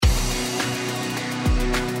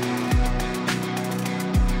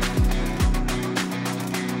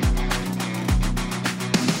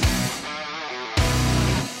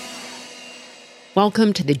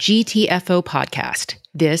Welcome to the GTFO podcast.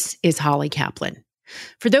 This is Holly Kaplan.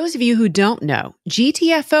 For those of you who don't know,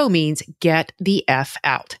 GTFO means get the F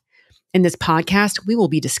out. In this podcast, we will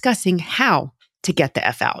be discussing how to get the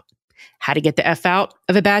F out. How to get the F out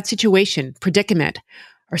of a bad situation, predicament,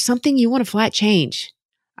 or something you want to flat change.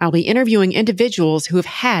 I'll be interviewing individuals who have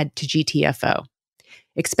had to GTFO.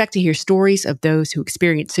 Expect to hear stories of those who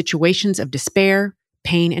experience situations of despair,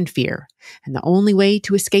 pain, and fear. And the only way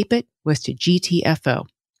to escape it was to GTFO.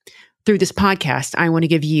 Through this podcast, I want to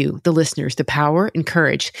give you, the listeners, the power and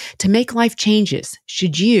courage to make life changes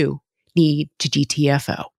should you need to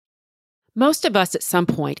GTFO. Most of us at some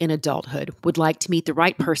point in adulthood would like to meet the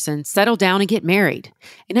right person, settle down, and get married.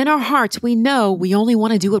 And in our hearts, we know we only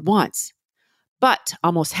want to do it once. But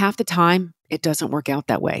almost half the time, it doesn't work out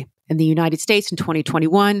that way. In the United States in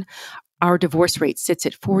 2021, our divorce rate sits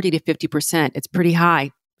at 40 to 50%. It's pretty high,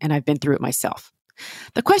 and I've been through it myself.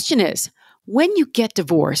 The question is, when you get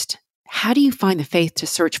divorced, how do you find the faith to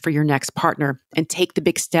search for your next partner and take the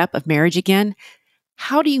big step of marriage again?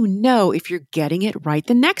 How do you know if you're getting it right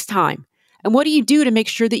the next time? And what do you do to make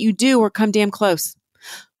sure that you do or come damn close?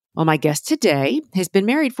 Well, my guest today has been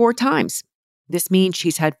married 4 times. This means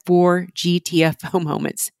she's had 4 GTFO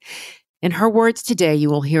moments. In her words today,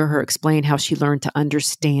 you will hear her explain how she learned to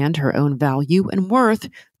understand her own value and worth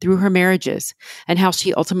through her marriages, and how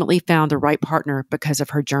she ultimately found the right partner because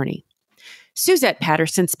of her journey. Suzette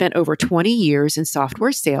Patterson spent over 20 years in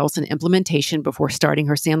software sales and implementation before starting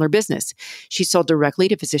her Sandler business. She sold directly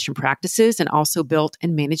to physician practices and also built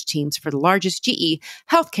and managed teams for the largest GE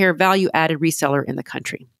healthcare value-added reseller in the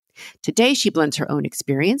country. Today, she blends her own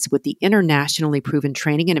experience with the internationally proven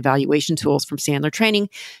training and evaluation tools from Sandler Training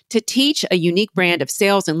to teach a unique brand of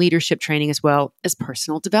sales and leadership training as well as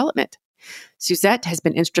personal development. Suzette has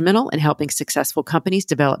been instrumental in helping successful companies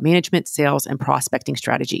develop management, sales, and prospecting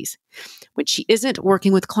strategies. When she isn't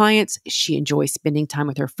working with clients, she enjoys spending time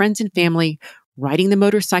with her friends and family, riding the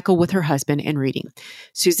motorcycle with her husband, and reading.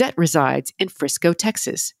 Suzette resides in Frisco,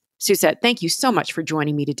 Texas. Suzette, thank you so much for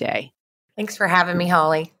joining me today. Thanks for having me,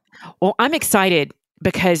 Holly. Well, I'm excited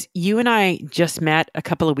because you and I just met a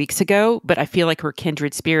couple of weeks ago, but I feel like we're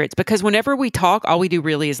kindred spirits because whenever we talk, all we do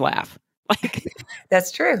really is laugh.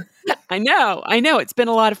 That's true. I know. It's been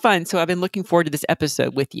a lot of fun. So I've been looking forward to this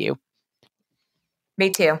episode with you. Me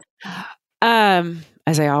too.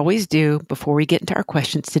 As I always do, before we get into our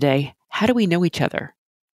questions today, how do we know each other?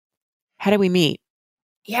 How do we meet?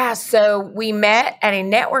 Yeah, so we met at a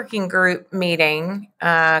networking group meeting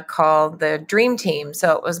called the Dream Team.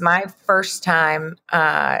 So it was my first time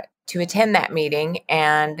to attend that meeting,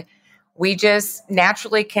 and we just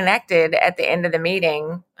naturally connected at the end of the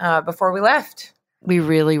meeting before we left. We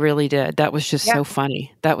really, really did. That was just so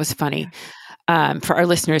funny. That was funny. For our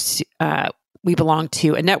listeners, we belong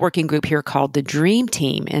to a networking group here called the Dream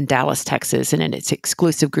Team in Dallas, Texas, and it's an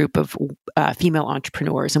exclusive group of female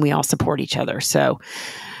entrepreneurs, and we all support each other. So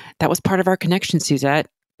that was part of our connection, Suzette.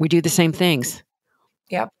 We do the same things.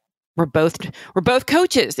 Yep. We're both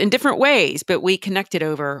coaches in different ways, but we connected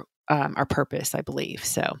over our purpose, I believe.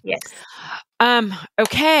 So yes.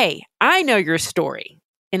 Okay, I know your story,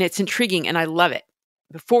 and it's intriguing, and I love it.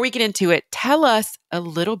 Before we get into it, tell us a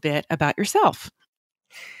little bit about yourself.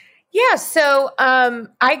 Yeah, so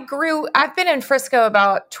I've been in Frisco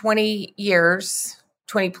about 20 years,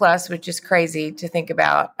 20 plus, which is crazy to think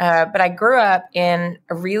about. But I grew up in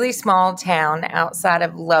a really small town outside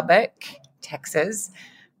of Lubbock, Texas,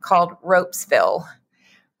 called Ropesville.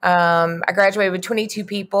 I graduated with 22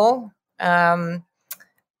 people.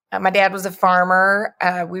 My dad was a farmer.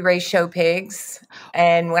 We raised show pigs.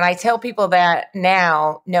 And when I tell people that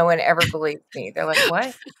now, no one ever believes me. They're like,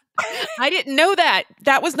 what? I didn't know that.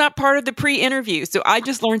 That was not part of the pre-interview. So I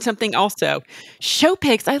just learned something also. Show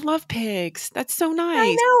pigs. I love pigs. That's so nice.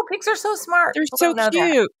 I know. Pigs are so smart. They're People so don't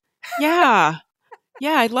know cute. Yeah.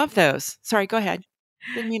 Yeah, I love those. Sorry, go ahead.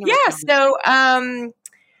 Didn't mean to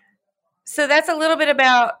So that's a little bit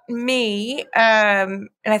about me. And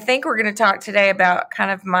I think we're going to talk today about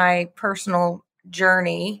kind of my personal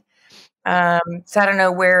journey. So I don't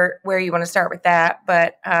know where you want to start with that,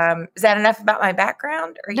 but is that enough about my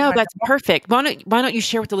background? No, that's perfect. Why don't you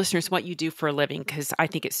share with the listeners what you do for a living? Because I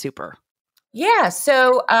think it's super. Yeah.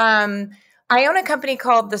 So I own a company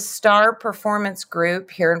called the Star Performance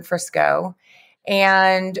Group here in Frisco,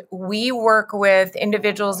 and we work with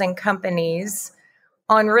individuals and companies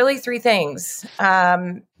on really 3 things: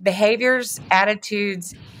 behaviors,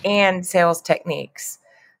 attitudes, and sales techniques.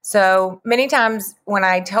 So many times when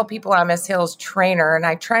I tell people I'm a sales trainer, and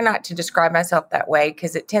I try not to describe myself that way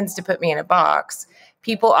because it tends to put me in a box,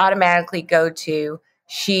 people automatically go to,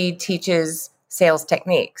 she teaches sales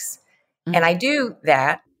techniques. And I do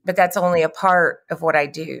that, but that's only a part of what I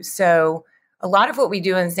do. So a lot of what we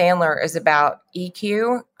do in Sandler is about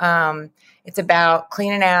EQ. It's about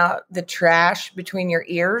cleaning out the trash between your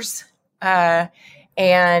ears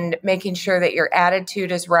and making sure that your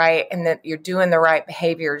attitude is right and that you're doing the right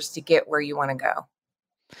behaviors to get where you want to go.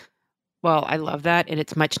 Well, I love that, and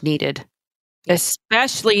it's much needed,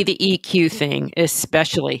 especially the EQ thing,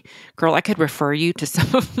 especially. Girl, I could refer you to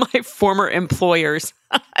some of my former employers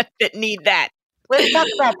that need that. Let's talk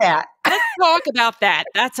about that. Let's talk about that.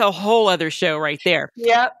 That's a whole other show right there.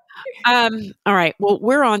 Yep. All right. Well,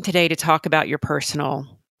 we're on today to talk about your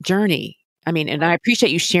personal journey. I mean, and I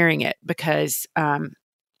appreciate you sharing it because I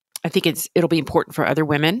think it'll be important for other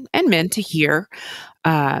women and men to hear.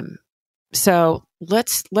 So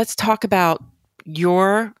let's talk about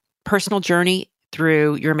your personal journey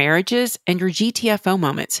through your marriages and your GTFO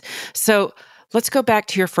moments. So let's go back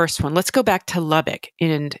to your first one. Let's go back to Lubbock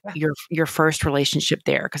and your first relationship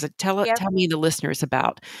there, because tell me and the listeners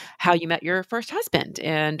about how you met your first husband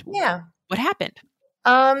and what happened.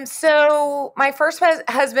 So my first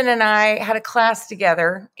husband and I had a class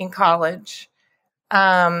together in college.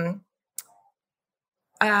 We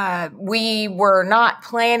were not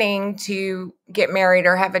planning to get married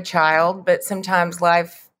or have a child, but sometimes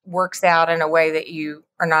life works out in a way that you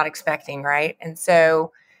are not expecting, right? And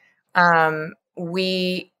so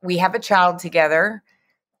we have a child together.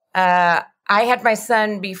 I had my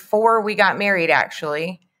son before we got married,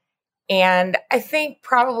 actually. And I think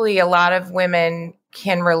probably a lot of women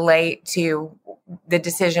can relate to the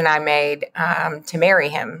decision I made to marry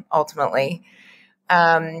him ultimately.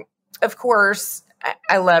 Of course,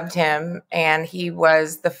 I loved him, and he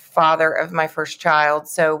was the father of my first child.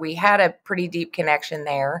 So we had a pretty deep connection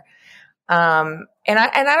there. And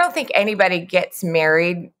I don't think anybody gets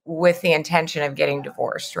married with the intention of getting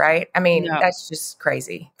divorced, right? I mean, that's just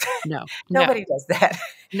crazy. No, Nobody does that.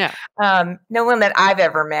 No. No one that I've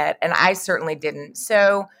ever met, and I certainly didn't.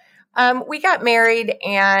 So we got married,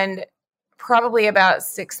 and probably about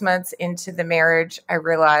 6 months into the marriage, I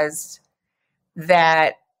realized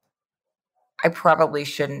that I probably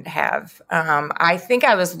shouldn't have. I think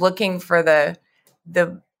I was looking for the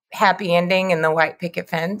happy ending and the white picket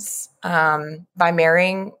fence by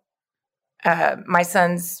marrying my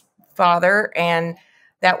son's father, and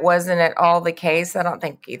that wasn't at all the case. I don't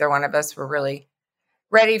think either one of us were really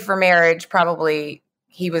ready for marriage. Probably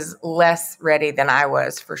he was less ready than I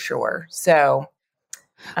was, for sure. So,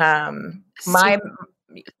 go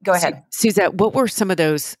ahead, Suzette. What were some of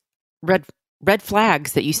those red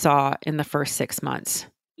flags that you saw in the first 6 months?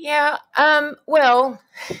 Yeah. Well,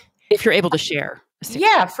 if you're able to share.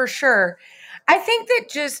 Yeah, for sure. I think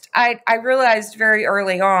that I realized very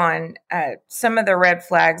early on, some of the red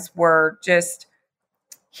flags were just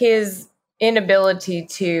his inability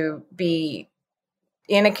to be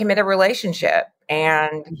in a committed relationship.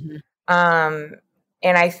 And, and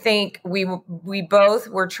I think we both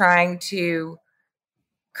were trying to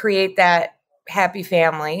create that happy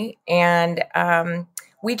family, and,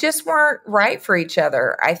 we just weren't right for each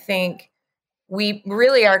other. I think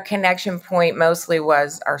our connection point mostly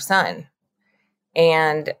was our son.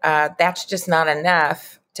 And that's just not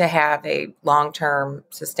enough to have a long-term,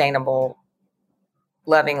 sustainable,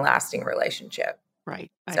 loving, lasting relationship.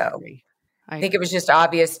 Right. I agree. I think it was just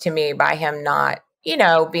obvious to me by him not,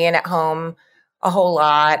 being at home a whole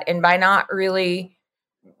lot, and by not really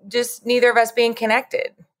just neither of us being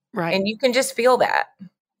connected. Right. And you can just feel that.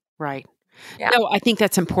 Right. Yeah. No, I think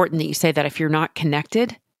that's important that you say that. If you're not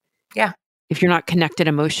connected. Yeah. If you're not connected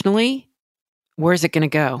emotionally, where's it going to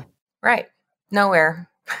go? Right. Nowhere.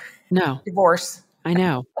 No. Divorce. I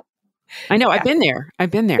know. Yeah. I've been there.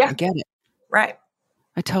 Yeah. I get it. Right.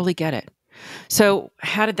 I totally get it. So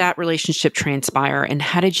how did that relationship transpire? And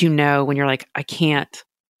how did you know when you're like,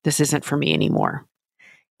 this isn't for me anymore?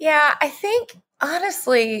 Yeah, I think,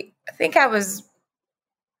 honestly, I was,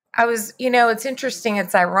 it's interesting.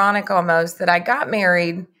 It's ironic almost that I got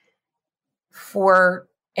married for,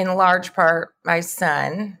 in large part, my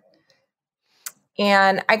son.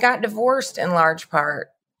 And I got divorced in large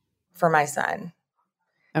part for my son.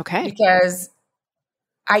 Okay. Because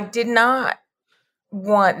I did not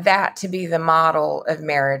want that to be the model of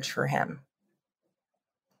marriage for him.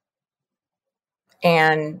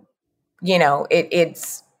 And,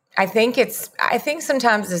 I think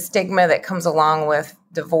sometimes the stigma that comes along with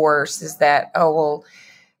divorce is that,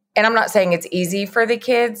 and I'm not saying it's easy for the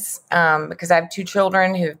kids, because I have 2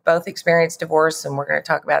 children who've both experienced divorce, and we're going to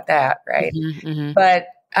talk about that, right? Mm-hmm. But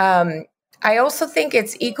I also think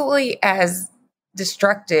it's equally as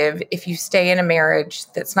destructive if you stay in a marriage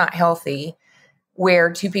that's not healthy,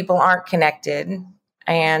 where 2 people aren't connected,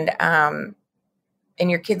 and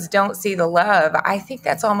your kids don't see the love, I think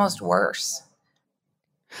that's almost worse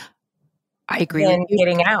I agree with than you.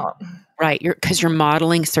 getting out. Right. Because you're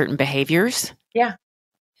modeling certain behaviors Yeah.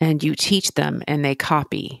 and you teach them and they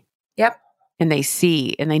copy Yep. and they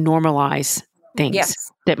see and they normalize things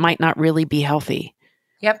Yes. that might not really be healthy.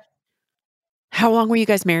 Yep. How long were you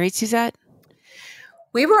guys married, Suzette?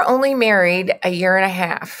 We were only married a year and a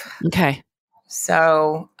half. Okay.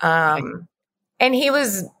 So, and he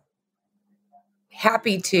was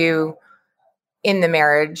happy to in the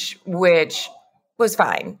marriage, which was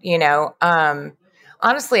fine,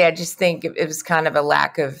 honestly, I just think it was kind of a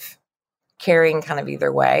lack of caring kind of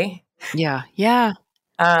either way. Yeah. Yeah.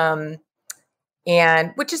 And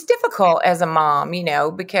which is difficult as a mom,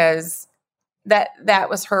 because that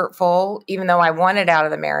was hurtful, even though I wanted out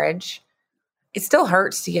of the marriage. It still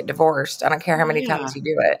hurts to get divorced. I don't care how many Yeah. times you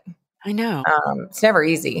do it. I know. It's never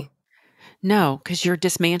easy. No, because you're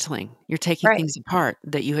dismantling. You're taking Right. things apart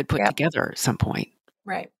that you had put Yep. together at some point.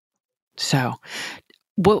 Right. So,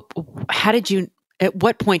 at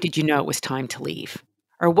what point did you know it was time to leave?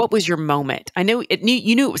 Or what was your moment? I know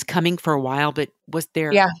you knew it was coming for a while, but was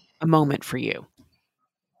there Yeah. a moment for you?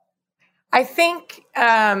 I think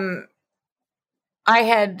I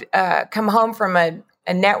had come home from a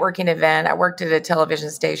networking event. I worked at a television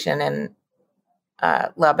station in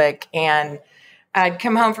Lubbock, and I'd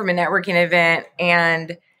come home from a networking event,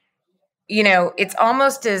 and it's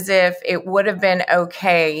almost as if it would have been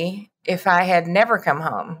okay if I had never come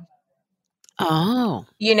home. Oh,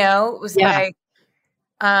 It was yeah.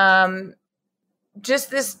 like just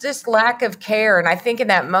this lack of care. And I think in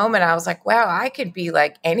that moment I was like, wow, I could be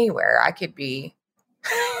like anywhere. I could be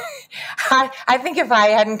I think if I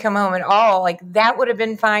hadn't come home at all, like that would have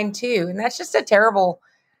been fine too. And that's just a terrible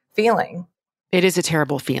feeling. It is a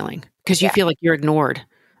terrible feeling because you Yeah. feel like you're ignored.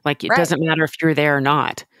 Like it Right. doesn't matter if you're there or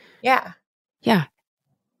not. Yeah. Yeah.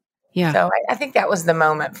 Yeah. So I think that was the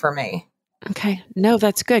moment for me. Okay. No,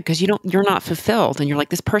 that's good because you're not fulfilled and you're like,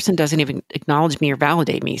 this person doesn't even acknowledge me or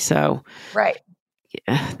validate me. So Right.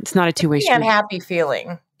 it's not a two-way Pretty street. unhappy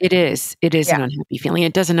feeling. It is. It is Yeah. an unhappy feeling.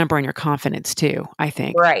 It does a number on your confidence too, I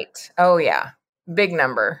think. Right. Oh yeah. Big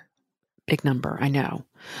number. Big number. I know.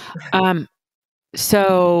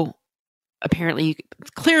 So apparently,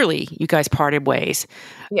 clearly you guys parted ways.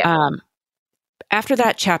 Yeah. After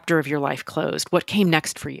that chapter of your life closed, what came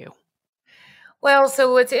next for you? Well,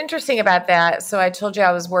 so what's interesting about that, so I told you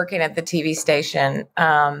I was working at the TV station,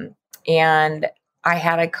 and I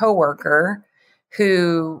had a coworker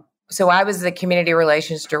so I was the community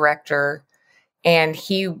relations director, and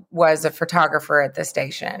he was a photographer at the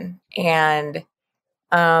station. And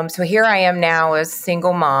so here I am now as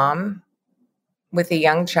single mom with a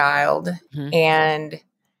young child, Mhm. and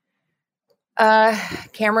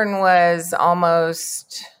Cameron was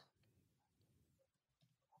almost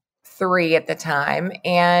 3 at the time,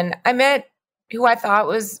 and I met who I thought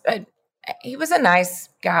he was a nice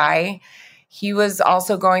guy. He was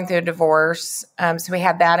also going through a divorce, so we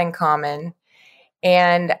had that in common.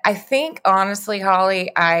 And I think honestly,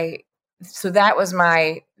 Holly, so that was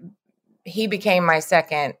he became my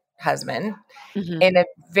second husband Mhm. in a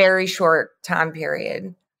very short time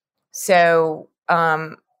period. So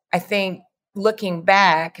I think looking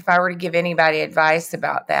back, if I were to give anybody advice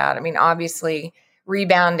about that, I mean, obviously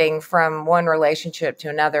rebounding from one relationship to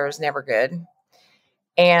another is never good.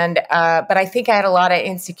 And, but I think I had a lot of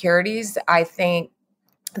insecurities. I think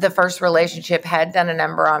the first relationship had done a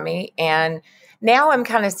number on me. And now I'm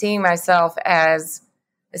kind of seeing myself as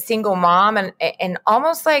a single mom and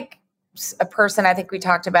almost like a person, I think we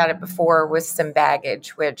talked about it before, with some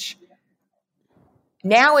baggage, which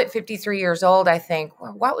now at 53 years old, I think,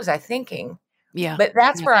 well, what was I thinking? Yeah. But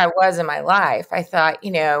that's Yeah. where I was in my life. I thought,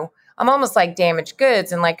 I'm almost like damaged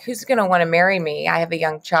goods, and like, who's going to want to marry me? I have a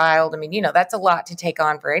young child. I mean, that's a lot to take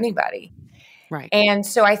on for anybody. Right. And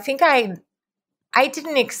so I think I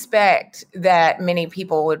didn't expect that many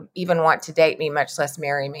people would even want to date me, much less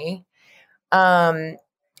marry me. And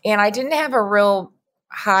I didn't have a real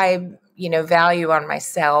high, value on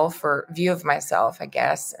myself or view of myself, I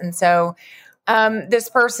guess. And so this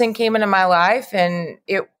person came into my life, and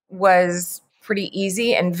it was pretty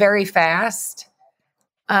easy and very fast.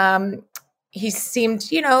 He seemed,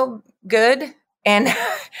 good, and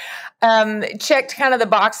checked kind of the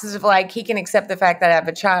boxes of like, he can accept the fact that I have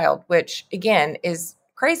a child, which again is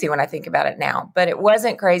crazy when I think about it now, but it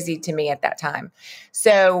wasn't crazy to me at that time.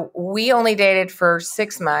 So we only dated for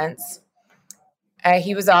 6 months.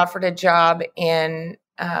 He was offered a job in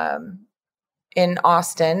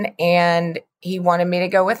Austin, and he wanted me to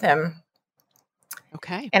go with him.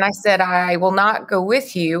 Okay. And I said, I will not go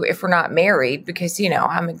with you if we're not married because,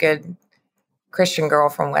 I'm a good Christian girl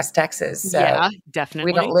from West Texas. So Yeah, we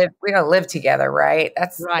definitely. don't live together, right?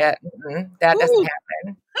 Right. That doesn't Ooh,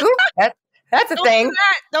 happen. Ooh, that's a don't do thing.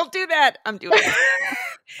 that. Don't do that. I'm doing it.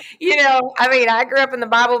 I grew up in the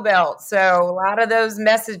Bible Belt, so a lot of those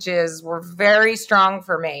messages were very strong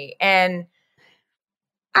for me. And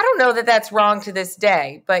I don't know that that's wrong to this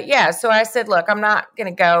day, but yeah. So I said, look, I'm not going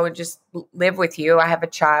to go and just live with you. I have a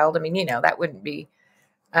child. That wouldn't be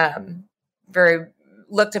very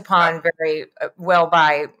looked upon very well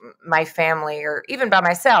by my family or even by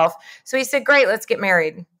myself. So he said, great, let's get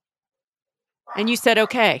married. And you said,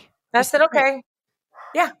 okay. I You said, said, great. okay.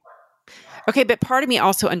 Yeah. Okay. But part of me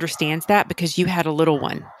also understands that because you had a little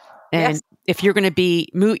one. And Yes. if you're going to be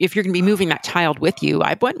moving that child with you,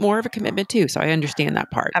 I want more of a commitment too. So I understand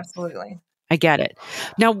that part. Absolutely. I get it.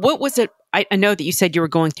 Now, what was it? I know that you said you were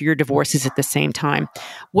going through your divorces at the same time.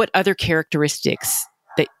 What other characteristics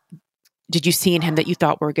that did you see in him that you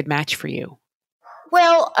thought were a good match for you?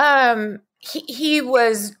 Well, he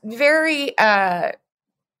was very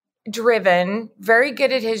driven, very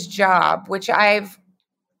good at his job, which I've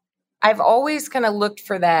always kind of looked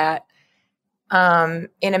for that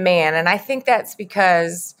in a man, and I think that's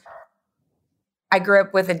because I grew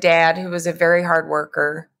up with a dad who was a very hard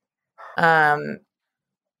worker,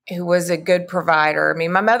 who was a good provider. I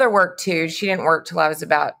mean, my mother worked too. She didn't work till I was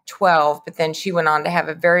about 12, but then she went on to have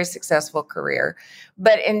a very successful career.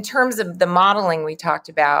 But in terms of the modeling we talked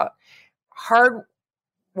about, hard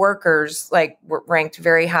workers were ranked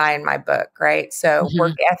very high in my book, right? So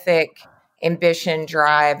work ethic, ambition,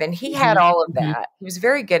 drive, and he had all of that. He was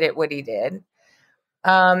very good at what he did.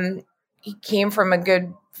 He came from a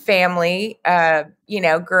good family,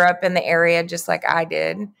 grew up in the area just like I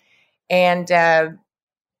did. And,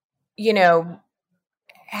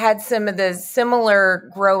 had some of the similar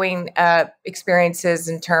growing up experiences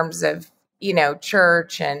in terms of,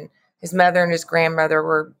 church, and his mother and his grandmother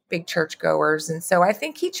were big churchgoers. And so I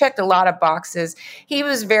think he checked a lot of boxes. He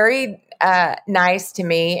was very nice to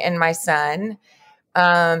me and my son.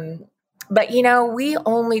 But, we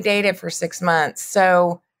only dated for 6 months.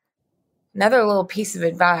 So another little piece of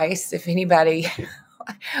advice, if anybody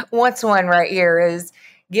wants one right here, is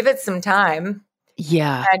give it some time.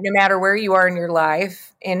 Yeah. No matter where you are in your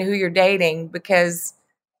life and who you're dating, because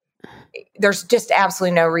there's just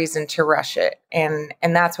absolutely no reason to rush it. And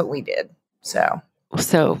that's what we did. So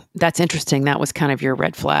that's interesting. That was kind of your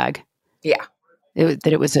red flag. Yeah. That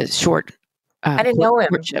it was a short I didn't know him.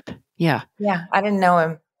 courtship. Yeah. Yeah. I didn't know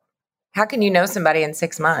him. How can you know somebody in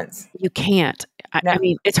 6 months? You can't. I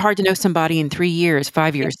mean, it's hard to know somebody in 3 years,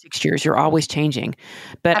 5 years, 6 years. You're always changing.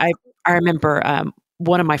 But I remember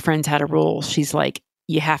one of my friends had a rule. She's like,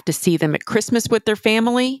 you have to see them at Christmas with their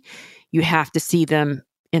family. You have to see them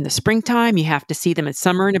in the springtime. You have to see them in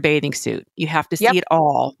summer in a bathing suit. You have to see it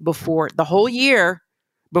all before the whole year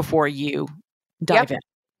before you dive in.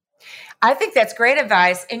 I think that's great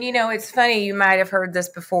advice. And, it's funny. You might have heard this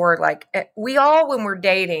before. Like we all, when we're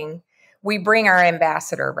dating, we bring our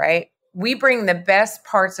ambassador, right? We bring the best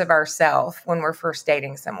parts of ourselves when we're first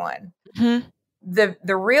dating someone. Mm-hmm.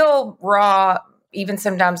 The real raw, even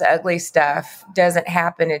sometimes ugly stuff doesn't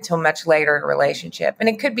happen until much later in a relationship. And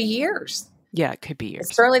it could be years. Yeah, it could be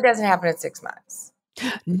years. It certainly doesn't happen in 6 months.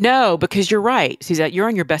 No, because you're right, Suzette. You're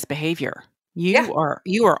on your best behavior. You are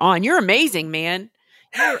you're amazing, man.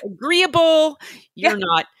 You're agreeable. You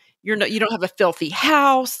don't have a filthy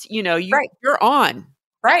house. You're on.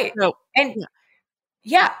 Right. So, and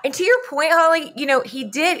yeah. And to your point, Holly, he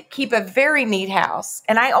did keep a very neat house.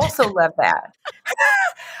 And I also love that.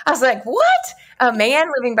 I was like, what? A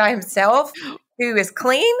man living by himself who is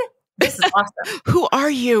clean? This is awesome. Who are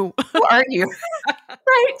you? Who are you?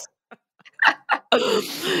 Right.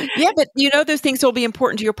 Yeah, but those things will be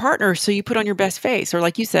important to your partner. So you put on your best face, or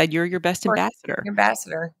like you said, you're your best ambassador.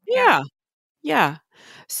 Ambassador. Yeah. Yeah.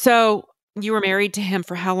 So you were married to him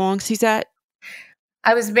for how long, Suzette?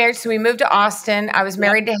 I was married. So we moved to Austin. I was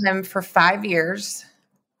married to him for 5 years.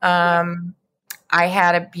 I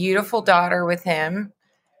had a beautiful daughter with him.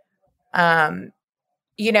 And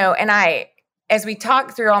as we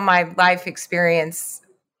talked through all my life experience,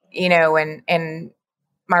 and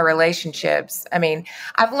my relationships, I mean,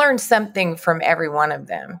 I've learned something from every one of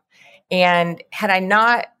them. And had I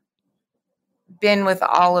not been with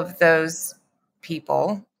all of those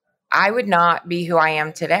people, I would not be who I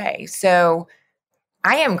am today. So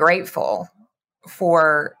I am grateful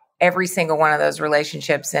for every single one of those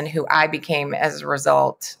relationships and who I became as a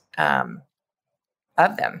result of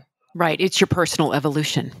them. Right. It's your personal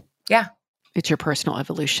evolution. Yeah. It's your personal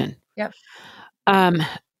evolution. Yep.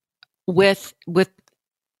 With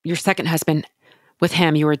your second husband, with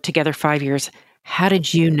him, you were together 5 years. How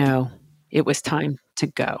did you know it was time to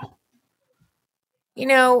go? You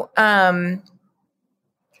know,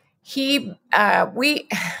 we,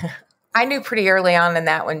 I knew pretty early on in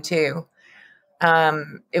that one too.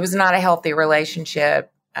 It was not a healthy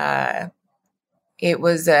relationship. It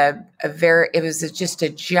was just a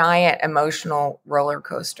giant emotional roller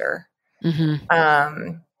coaster.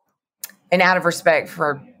 Mm-hmm. And out of respect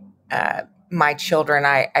for, my children,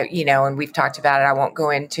 I, and we've talked about it. I won't go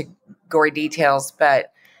into gory details,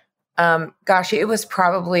 but, gosh, it was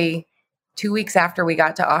probably 2 weeks after we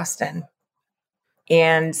got to Austin,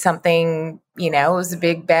 and something, it was a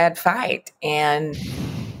big bad fight. And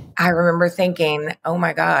I remember thinking, oh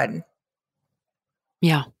my God,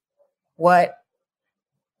 Yeah. what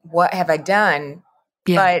have I done?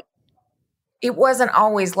 Yeah. But it wasn't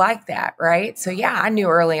always like that. Right. So yeah, I knew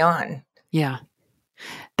early on. Yeah.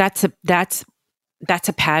 That's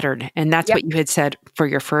a pattern. And that's Yep. what you had said for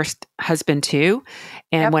your first husband too.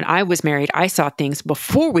 And Yep. when I was married, I saw things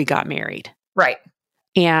before we got married. Right.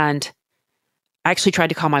 And I actually tried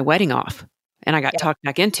to call my wedding off, and I got Yep. talked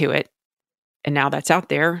back into it. And now that's out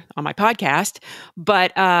there on my podcast.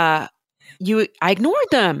 But I ignored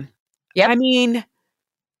them. Yep. I mean,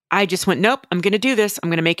 I just went, nope, I'm going to do this. I'm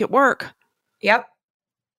going to make it work. Yep.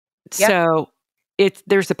 So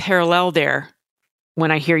there's a parallel there when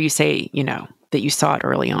I hear you say, that you saw it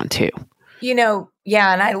early on too. Yeah.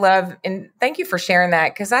 And and thank you for sharing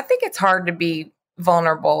that, because I think it's hard to be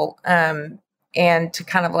vulnerable, and to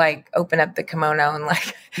kind of like open up the kimono and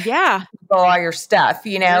like, Yeah. go all your stuff,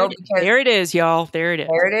 because There it is, y'all. There it is.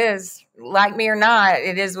 there it is. Like me or not,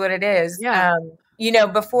 it is what it is. Yeah.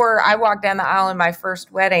 Before I walked down the aisle in my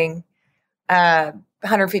first wedding,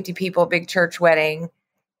 150 people, big church wedding.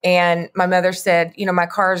 And my mother said, my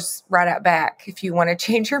car's right out back if you want to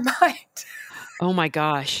change your mind. Oh my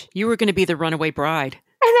gosh. You were going to be the runaway bride. And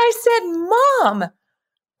I said, Mom,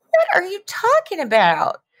 what are you talking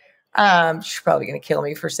about? She's probably going to kill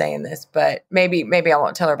me for saying this, but maybe I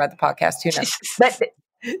won't tell her about the podcast. Who knows? But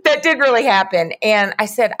that did really happen. And I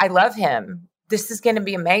said, I love him. This is going to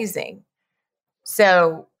be amazing.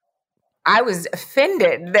 So I was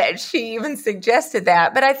offended that she even suggested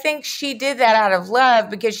that. But I think she did that out of love,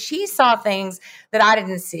 because she saw things that I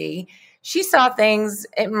didn't see. She saw things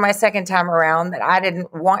in my second time around that I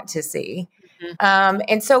didn't want to see. Mm-hmm.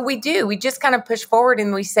 And so we just kind of push forward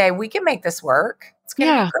and we say, we can make this work. It's going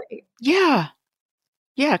to be great. Yeah.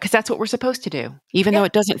 Yeah. Because that's what we're supposed to do. Even though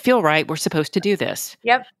it doesn't feel right, we're supposed to do this.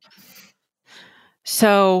 Yep.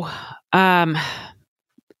 So,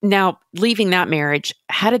 now leaving that marriage,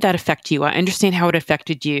 how did that affect you? I understand how it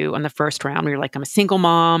affected you on the first round. You're like, I'm a single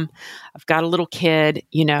mom. I've got a little kid.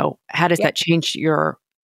 How does that change your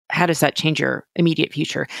immediate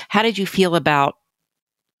future? How did you feel about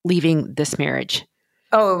leaving this marriage?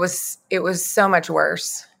 Oh, it was so much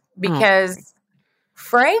worse, because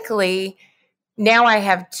frankly, now I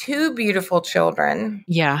have 2 beautiful children.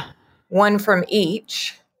 Yeah. One from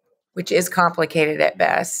each, which is complicated at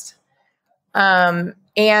best.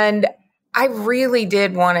 And I really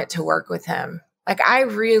did want it to work with him. Like, I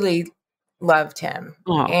really loved him.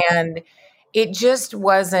 And it just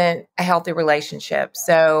wasn't a healthy relationship.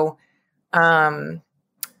 So, that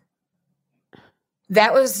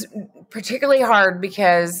was particularly hard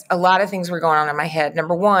because a lot of things were going on in my head.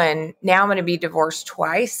 Number one, now I'm going to be divorced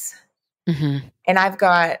twice. Mm-hmm. And I've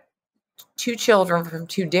got 2 children from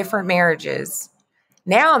 2 different marriages.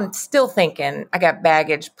 Now I'm still thinking I got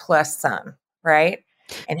baggage plus some, right?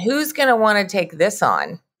 And who's going to want to take this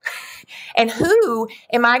on? And who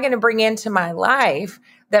am I going to bring into my life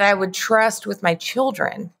that I would trust with my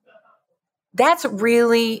children? That's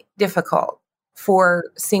really difficult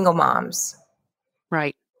for single moms.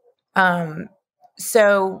 Right.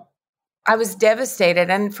 So I was devastated.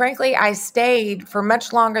 And frankly, I stayed for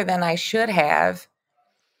much longer than I should have,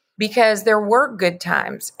 because there were good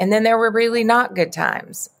times and then there were really not good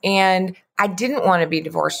times. And I didn't want to be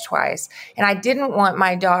divorced twice. And I didn't want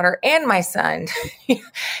my daughter and my son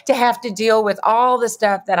to have to deal with all the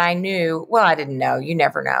stuff that I knew. Well, I didn't know. You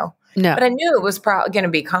never know. No. But I knew it was probably going to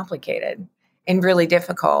be complicated and really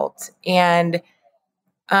difficult. And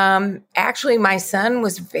actually, my son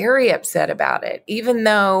was very upset about it, even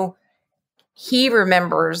though he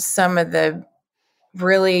remembers some of the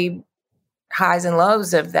really highs and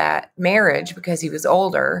lows of that marriage because he was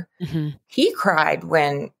older. Mm-hmm. He cried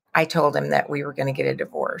when I told him that we were going to get a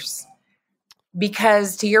divorce,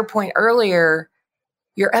 because to your point earlier,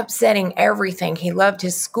 you're upsetting everything. He loved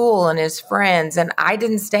his school and his friends, and I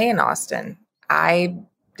didn't stay in Austin. I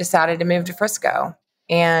decided to move to Frisco,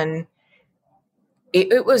 and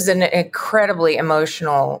it was an incredibly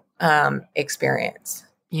emotional experience.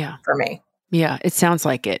 Yeah. For me. Yeah. It sounds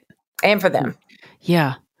like it. And for them.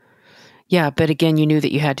 Yeah. Yeah. But again, you knew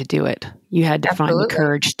that you had to do it. You had to find the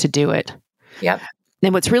courage to do it. Yep.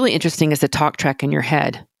 And what's really interesting is the talk track in your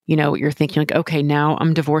head. You know, you're thinking like, okay, now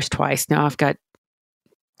I'm divorced twice. Now I've got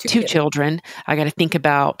two children. I got to think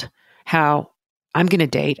about how I'm going to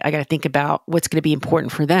date. I got to think about what's going to be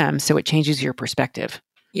important for them. So it changes your perspective.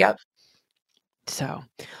 Yep. So,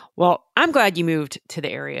 well, I'm glad you moved to the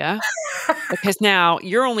area because now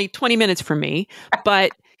you're only 20 minutes from me.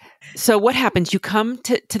 But so what happens? You come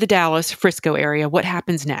to the Dallas, Frisco area. What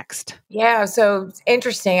happens next? Yeah. So it's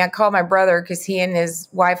interesting. I called my brother because he and his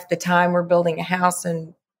wife at the time were building a house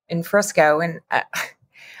in Frisco. And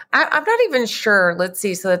I'm not even sure. Let's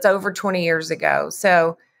see. So that's over 20 years ago.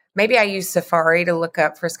 So maybe I used Safari to look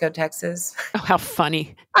up Frisco, Texas. Oh, how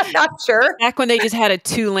funny. I'm not sure. Back when they just had a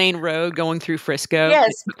 2-lane road going through Frisco.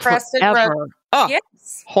 Yes. Preston Road. Oh,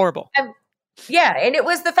 yes. Horrible. Yeah. And it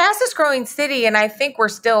was the fastest growing city. And I think we're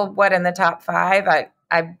still, in the top 5? I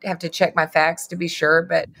have to check my facts to be sure,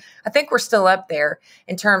 but I think we're still up there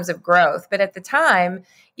in terms of growth. But at the time,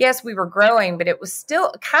 yes, we were growing, but it was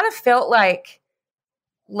still kind of felt like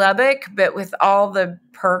Lubbock, but with all the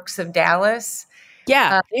perks of Dallas.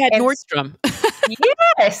 Yeah, they had Nordstrom.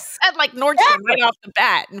 Yes. Had like Nordstrom right off the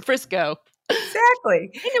bat in Frisco.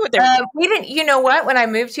 Exactly. They knew what they were doing. We didn't, you know what? When I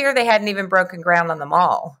moved here, they hadn't even broken ground on the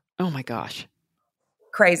mall. Oh my gosh.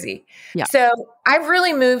 Crazy. Yeah. So I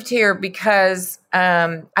really moved here because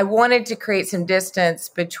I wanted to create some distance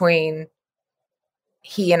between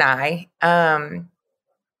he and I.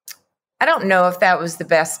 I don't know if that was the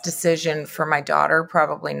best decision for my daughter.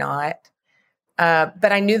 Probably not.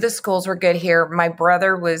 But I knew the schools were good here. My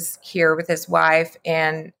brother was here with his wife,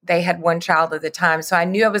 and they had one child at the time. So I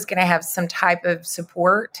knew I was going to have some type of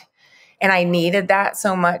support, and I needed that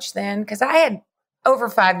so much then because I had over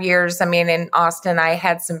 5 years. I mean, in Austin, I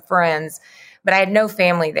had some friends, but I had no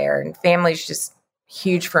family there, and family's just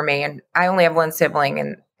huge for me. And I only have one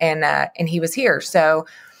sibling, and he was here. So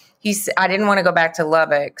I didn't want to go back to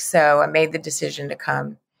Lubbock, so I made the decision to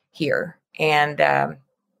come here. And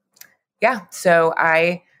so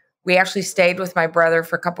we actually stayed with my brother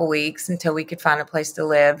for a couple weeks until we could find a place to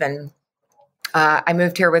live. And I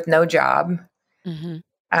moved here with no job,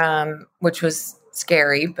 which was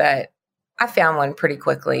scary, but I found one pretty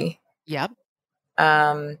quickly. Yep.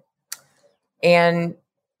 And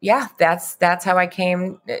yeah, that's how I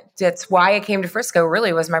came. That's why I came to Frisco,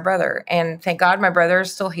 really, was my brother. And thank God my brother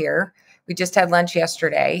is still here. We just had lunch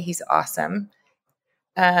yesterday. He's awesome.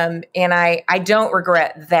 And I don't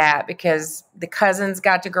regret that because the cousins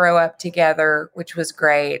got to grow up together, which was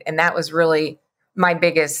great. And that was really my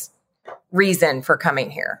biggest reason for coming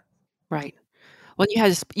here. Right. Well,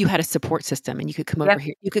 you had a support system, and you could come over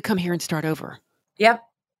here. You could come here and start over. Yep.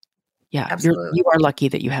 Yeah. Absolutely. You are lucky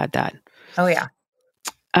that you had that. Oh, yeah.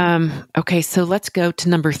 Okay. So let's go to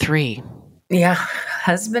number 3. Yeah.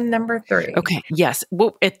 Husband number 3. Okay. Yes.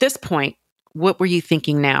 Well, at this point, what were you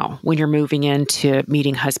thinking now when you're moving into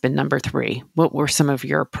meeting husband number 3? What were some of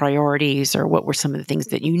your priorities, or what were some of the things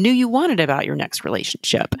that you knew you wanted about your next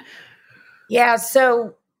relationship? Yeah.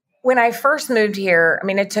 So when I first moved here, I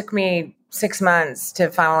mean, it took me 6 months to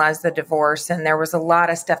finalize the divorce, and there was a lot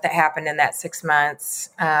of stuff that happened in that 6 months.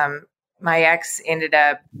 My ex ended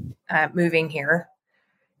up moving here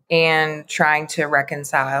and trying to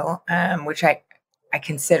reconcile, which I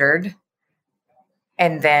considered.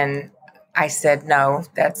 And then I said, no,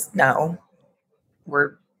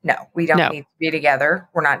 we don't need to be together.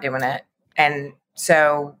 We're not doing it. And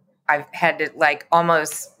so I've had to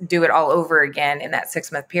almost do it all over again in that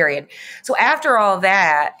 6-month period. So after all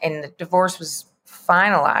that, and the divorce was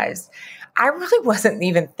finalized, I really wasn't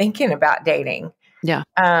even thinking about dating. Yeah.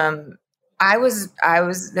 I was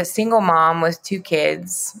the single mom with 2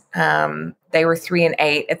 kids. They were 3 and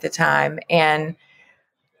 8 at the time. And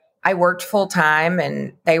I worked full time,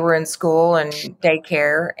 and they were in school and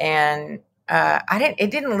daycare. And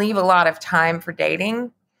it didn't leave a lot of time for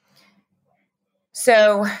dating.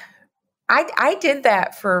 So I did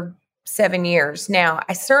that for 7 years. Now,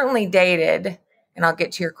 I certainly dated, and I'll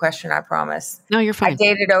get to your question, I promise. No, you're fine. I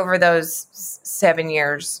dated over those 7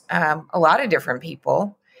 years a lot of different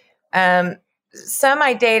people. Some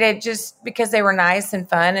I dated just because they were nice and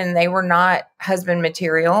fun, and they were not husband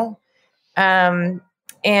material. And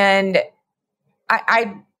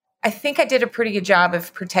I think I did a pretty good job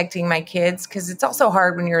of protecting my kids, because it's also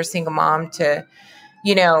hard when you're a single mom to,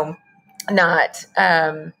 not.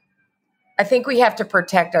 I think we have to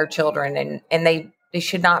protect our children, and they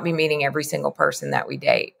should not be meeting every single person that we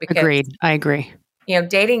date. Agreed. I agree.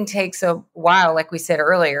 dating takes a while, like we said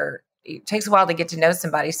earlier. It takes a while to get to know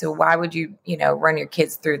somebody. So why would you, run your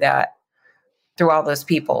kids through all those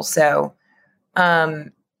people? So,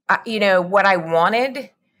 what I wanted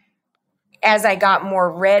as I got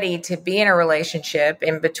more ready to be in a relationship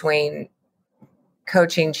in between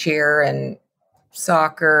coaching cheer and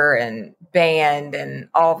soccer and band and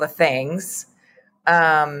all the things,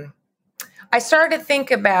 I started to think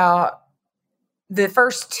about the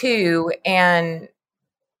first two and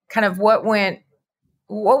kind of what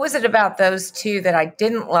was it about those two that I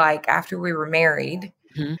didn't like after we were married,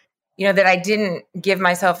 that I didn't give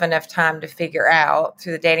myself enough time to figure out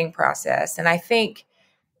through the dating process. And I think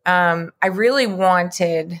I really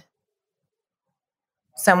wanted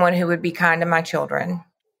someone who would be kind to my children.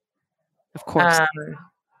 Of course.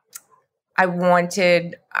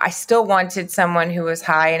 I still wanted someone who was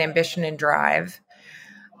high in ambition and drive.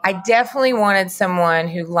 I definitely wanted someone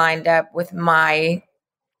who lined up with my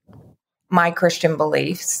Christian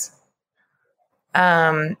beliefs,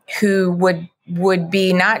 who would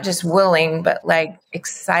be not just willing, but like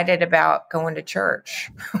excited about going to church.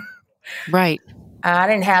 Right. I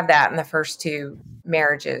didn't have that in the first two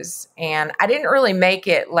marriages, and I didn't really make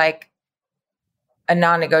it like a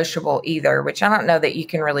non-negotiable either, which I don't know that you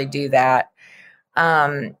can really do that.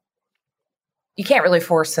 You can't really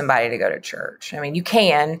force somebody to go to church. I mean, you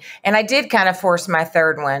can, and I did kind of force my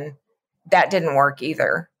third one. That didn't work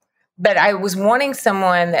either. But I was wanting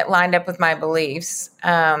someone that lined up with my beliefs.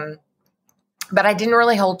 But I didn't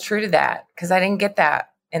really hold true to that because I didn't get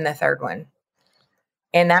that in the third one.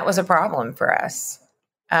 And that was a problem for us.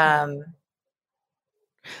 I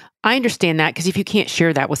understand that, because if you can't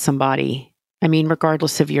share that with somebody, I mean,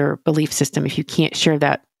 regardless of your belief system, if you can't share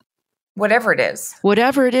that, whatever it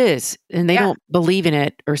is, and they don't believe in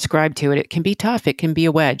it or ascribe to it, it can be tough. It can be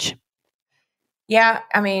a wedge. Yeah.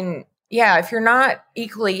 I mean, yeah, if you're not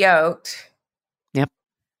equally yoked, yep,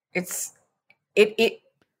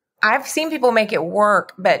 I've seen people make it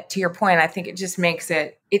work, but to your point, I think it just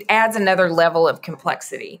it adds another level of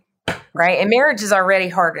complexity, right? And marriage is already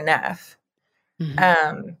hard enough,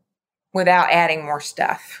 without adding more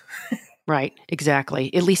stuff. Right.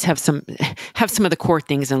 Exactly. At least have some of the core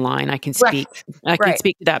things in line. I can speak. Right. I can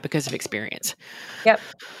speak to that because of experience. Yep.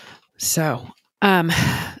 So,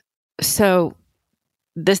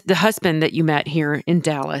 the husband that you met here in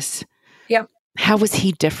Dallas. Yep. How was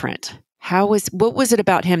he different? What was it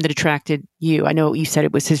about him that attracted you? I know you said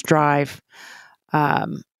it was his drive. I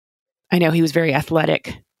know he was very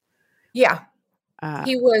athletic. Yeah.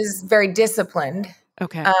 He was very disciplined.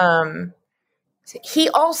 Okay. He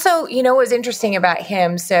also, what's interesting about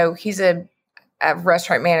him, so he's a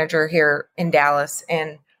restaurant manager here in Dallas,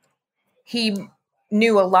 and he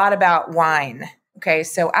knew a lot about wine. Okay,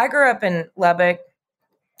 so I grew up in Lubbock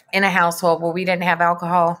in a household where we didn't have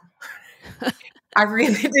alcohol. I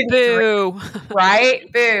really didn't drink,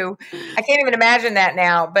 right? Boo. I can't even imagine that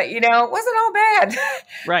now, but it wasn't all bad.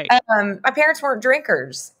 Right. My parents weren't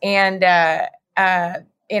drinkers, and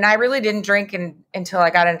I really didn't drink until I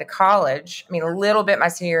got into college. I mean, a little bit my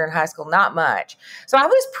senior year in high school, not much. So I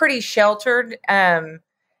was pretty sheltered in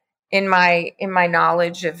my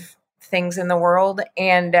knowledge of things in the world.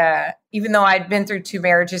 And even though I'd been through 2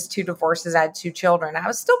 marriages, 2 divorces, I had 2 children, I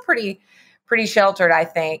was still pretty sheltered, I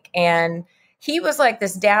think. And he was like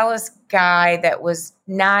this Dallas guy that was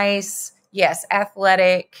nice, yes,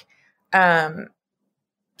 athletic,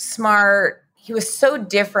 smart. He was so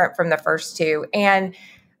different from the first 2. And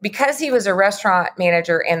because he was a restaurant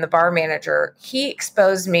manager and the bar manager, he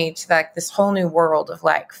exposed me to like this whole new world of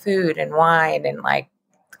like food and wine and like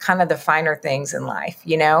kind of the finer things in life,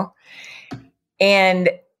 And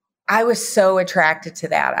I was so attracted to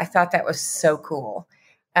that. I thought that was so cool.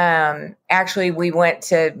 Actually, we went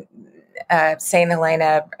to St.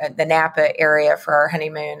 Helena, the Napa area for our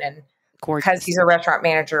honeymoon. And because he's a restaurant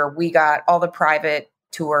manager, we got all the private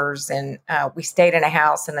tours, and we stayed in a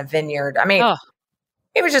house in a vineyard. I mean,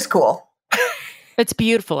 it was just cool. It's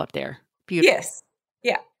beautiful up there. Beautiful. Yes.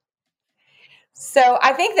 Yeah. So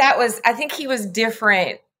I think he was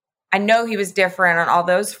different. I know he was different on all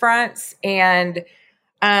those fronts. And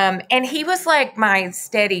he was like my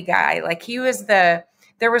steady guy. Like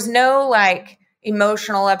there was no like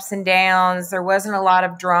emotional ups and downs. There wasn't a lot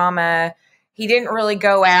of drama. He didn't really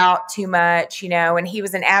go out too much, and he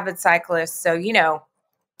was an avid cyclist. So,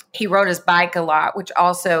 he rode his bike a lot, which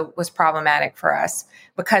also was problematic for us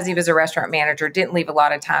because he was a restaurant manager, didn't leave a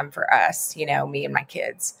lot of time for us, me and my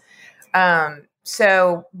kids.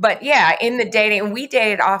 But yeah, in the dating, we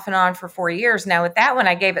dated off and on for 4 years. Now with that one,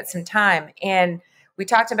 I gave it some time, and we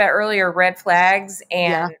talked about earlier red flags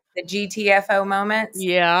and the GTFO moments.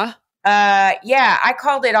 Yeah. Yeah, I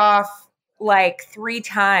called it off like 3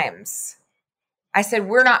 times. I said,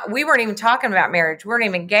 we weren't even talking about marriage. We weren't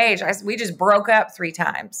even engaged. We just broke up 3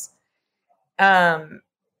 times. And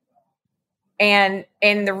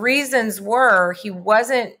the reasons were he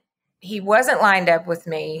wasn't lined up with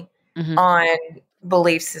me on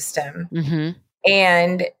belief system.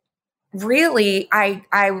 And really,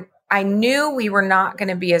 I knew we were not going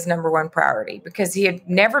to be his number one priority because he had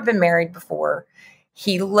never been married before.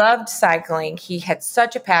 He loved cycling. He had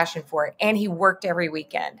such a passion for it, and he worked every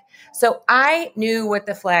weekend. So I knew what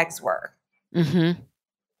the flags were. Did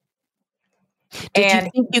you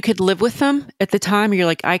think you could live with them at the time? Or you're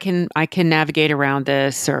like, I can navigate around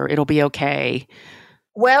this, or it'll be okay.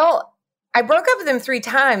 Well, I broke up with him 3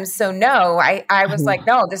 times. So no, I was like,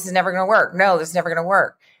 no, this is never going to work. No, this is never going to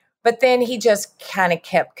work. But then he just kind of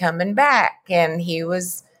kept coming back, and he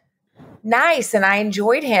was nice, and I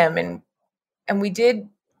enjoyed him. And we did,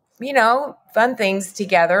 fun things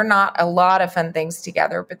together, not a lot of fun things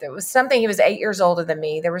together, but there was something. He was 8 years older than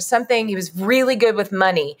me. There was something, he was really good with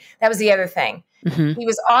money. That was the other thing. He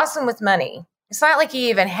was awesome with money. It's not like he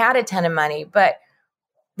even had a ton of money, but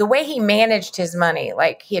the way he managed his money,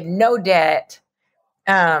 like he had no debt.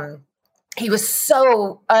 He was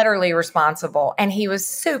so utterly responsible, and he was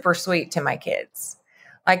super sweet to my kids.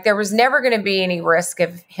 Like there was never going to be any risk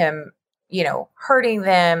of him, hurting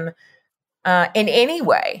them in any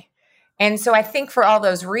way. And so I think for all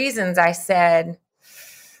those reasons, I said,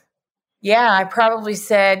 I probably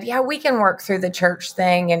said, we can work through the church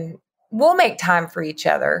thing and we'll make time for each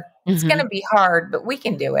other. It's going to be hard, but we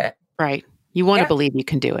can do it. Right. You want to believe you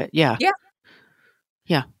can do it. Yeah. Yeah.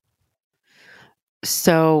 Yeah.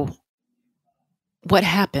 So what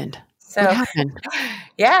happened?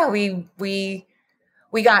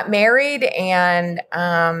 We got married, and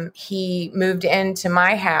he moved into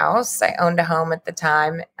my house. I owned a home at the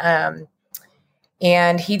time.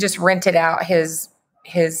 And he just rented out his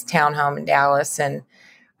townhome in Dallas. And,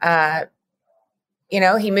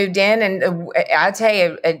 he moved in, and I'll tell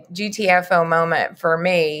you a GTFO moment for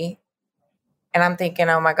me. And I'm thinking,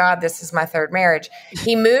 oh my God, this is my 3rd marriage.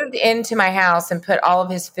 He moved into my house and put all of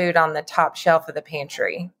his food on the top shelf of the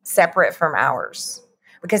pantry, separate from ours,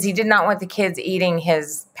 because he did not want the kids eating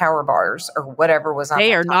his power bars or whatever was on.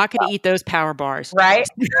 They are not going to eat those power bars, right?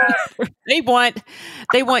 They want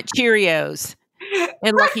Cheerios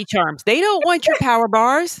and Lucky Charms. They don't want your power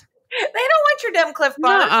bars. They don't want your dumb Cliff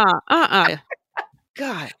bars.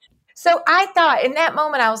 God. So I thought in that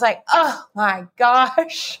moment, I was like, oh my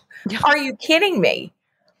gosh. Are you kidding me?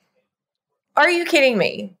 Are you kidding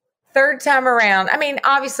me? 3rd time around. I mean,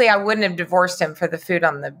 obviously I wouldn't have divorced him for the food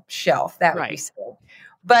on the shelf. That would be silly.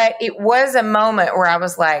 But it was a moment where I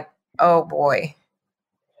was like, oh boy.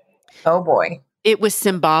 Oh boy. It was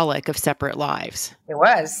symbolic of separate lives. It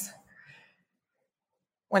was.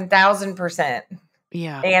 1000%.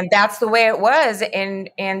 Yeah. And that's the way it was.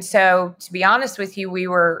 And so to be honest with you,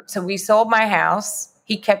 we sold my house.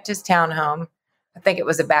 He kept his townhome. I think it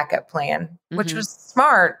was a backup plan, which was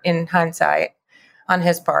smart in hindsight on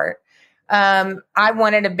his part. I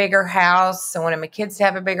wanted a bigger house. I wanted my kids to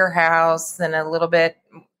have a bigger house and a little bit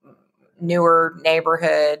newer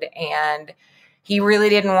neighborhood. And he really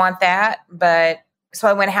didn't want that. But so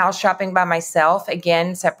I went house shopping by myself.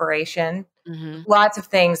 Again, separation. Lots of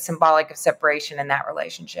things symbolic of separation in that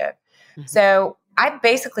relationship. So I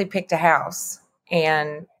basically picked a house,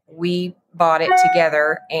 and we bought it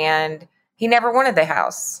together, and he never wanted the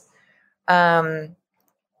house. And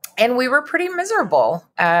we were pretty miserable.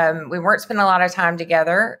 We weren't spending a lot of time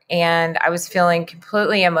together, and I was feeling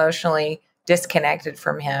completely emotionally disconnected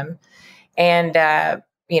from him. And,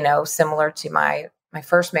 similar to my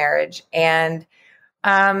first marriage. And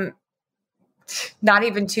not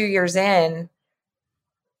even 2 years in,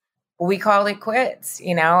 we called it quits.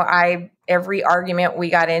 Every argument we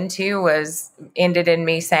got into ended in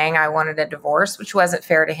me saying I wanted a divorce, which wasn't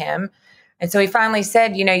fair to him. And so he finally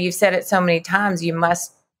said, you've said it so many times, you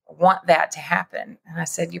must want that to happen. And I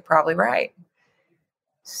said, you're probably right.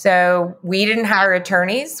 So we didn't hire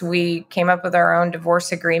attorneys. We came up with our own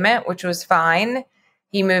divorce agreement, which was fine.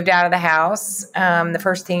 He moved out of the house. The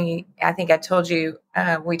first thing, I think I told you,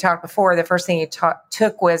 we talked before, the first thing he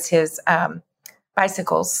took was his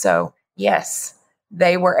bicycles. So yes,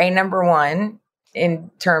 they were a number one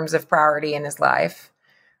in terms of priority in his life.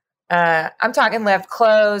 I'm talking left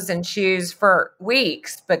clothes and shoes for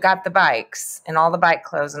weeks, but got the bikes and all the bike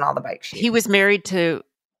clothes and all the bike shoes. He was married to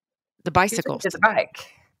the bicycles. To the bike.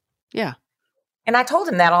 Yeah. And I told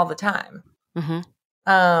him that all the time.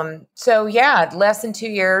 So less than 2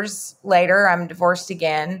 years later, I'm divorced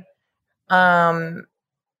again.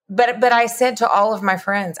 but I said to all of my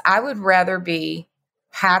friends, I would rather be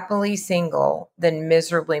happily single than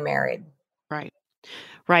miserably married. Right.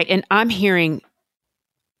 Right. And I'm hearing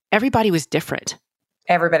everybody was different.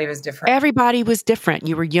 Everybody was different. Everybody was different.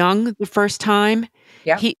 You were young the first time.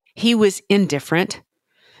 Yep. He was indifferent.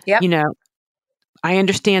 Yep. You know, I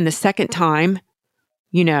understand the second time,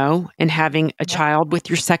 you know, and having a child with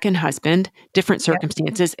your second husband, different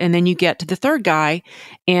circumstances. And then you get to the third guy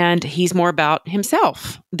and he's more about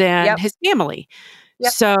himself than his family.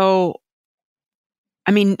 Yep. So,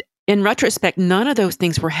 I mean, in retrospect, none of those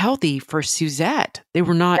things were healthy for Suzette. They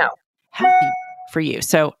were not healthy for you.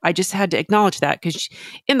 So I just had to acknowledge that because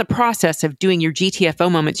in the process of doing your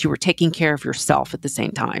GTFO moments, you were taking care of yourself at the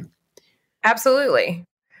same time. Absolutely.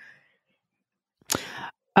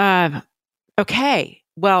 Okay.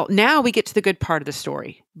 Well, now we get to the good part of the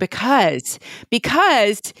story because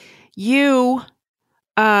you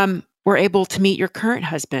were able to meet your current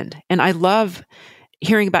husband. And I love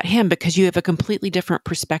hearing about him because you have a completely different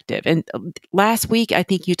perspective. And last week, I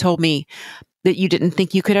think you told me that you didn't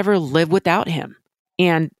think you could ever live without him.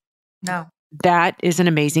 And no, that is an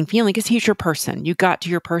amazing feeling because he's your person. You got to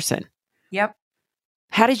your person. Yep.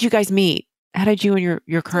 How did you guys meet? How did you and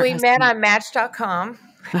your current husband met on Match.com.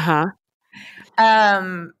 Uh-huh.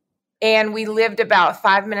 And we lived about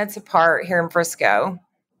 5 minutes apart here in Frisco.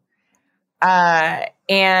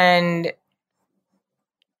 And,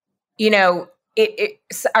 you know,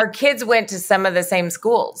 our kids went to some of the same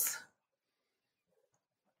schools.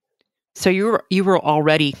 So you were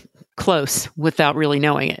already close without really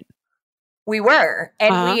knowing it. We were.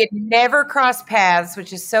 And we had never crossed paths,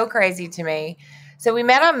 which is so crazy to me. So we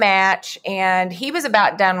met on Match, and he was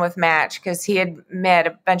about done with Match because he had met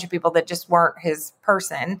a bunch of people that just weren't his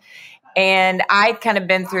person. And I'd kind of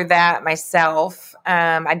been through that myself.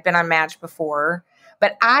 I'd been on Match before,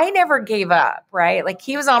 but I never gave up, right? Like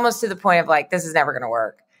he was almost to the point of like, this is never going to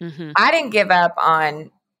work. Mm-hmm. I didn't give up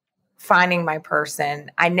on finding my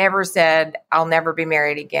person. I never said I'll never be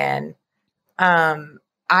married again.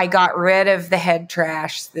 I got rid of the head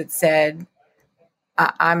trash that said,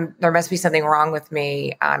 there must be something wrong with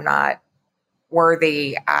me. I'm not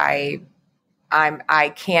worthy. I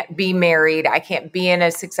can't be married. I can't be in a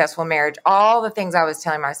successful marriage. All the things I was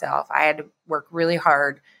telling myself, I had to work really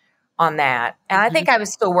hard on that. And I think I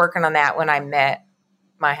was still working on that when I met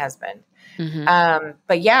my husband. Mm-hmm.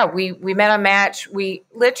 But yeah, we met on Match. We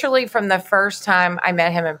literally from the first time I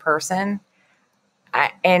met him in person,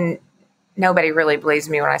 and nobody really believes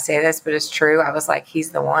me when I say this, but it's true. I was like,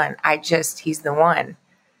 he's the one. He's the one.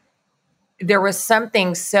 There was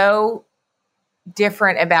something so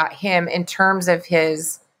different about him in terms of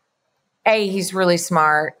his, A, he's really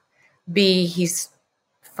smart. B, he's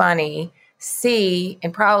funny. C,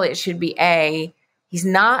 and probably it should be A, he's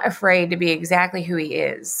not afraid to be exactly who he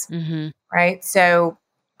is. Mm-hmm. Right? So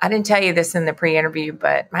I didn't tell you this in the pre-interview,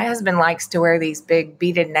 but my husband likes to wear these big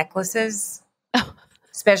beaded necklaces,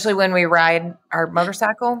 especially when we ride our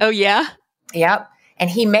motorcycle. Oh, yeah? Yep. And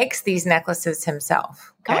he makes these necklaces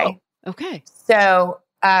himself. Okay. Oh, okay. So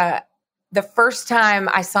the first time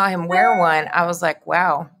I saw him wear one, I was like,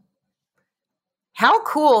 wow, how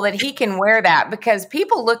cool that he can wear that, because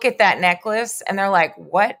people look at that necklace and they're like,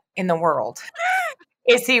 what in the world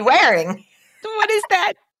is he wearing? What is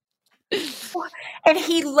that? And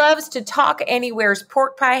he loves to talk, and he wears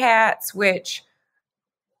pork pie hats, which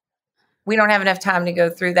we don't have enough time to go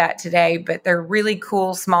through that today, but they're really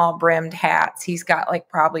cool, small brimmed hats. He's got like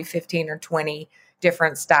probably 15 or 20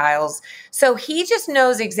 different styles. So he just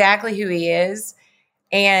knows exactly who he is.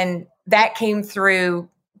 And that came through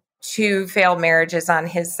 2 failed marriages on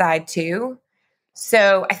his side too.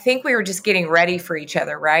 So I think we were just getting ready for each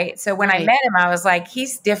other, right? So when I met him, I was like,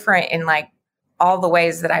 he's different in like all the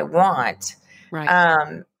ways that I want.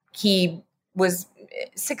 Right. He was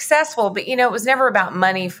successful, but it was never about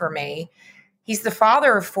money for me. He's the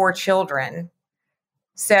father of 4 children.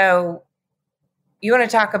 So you want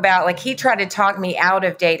to talk about, like, he tried to talk me out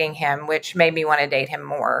of dating him, which made me want to date him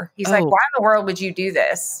more. He's like, why in the world would you do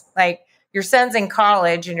this? Like, your son's in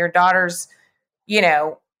college and your daughter's, in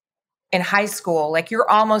high school. Like, you're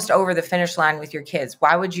almost over the finish line with your kids.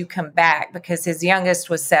 Why would you come back? Because his youngest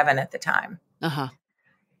was 7 at the time. Uh-huh.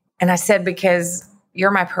 And I said, because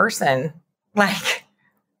you're my person. Like,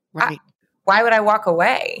 right. Why would I walk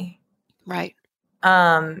away? Right.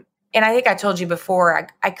 And I think I told you before,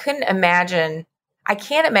 I can't imagine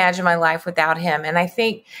my life without him. And I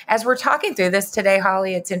think as we're talking through this today,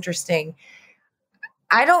 Holly, it's interesting.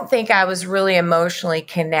 I don't think I was really emotionally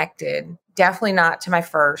connected. Definitely not to my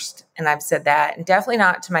first. And I've said that. And definitely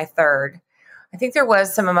not to my third. I think there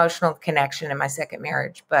was some emotional connection in my second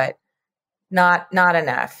marriage, but not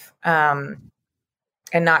enough, and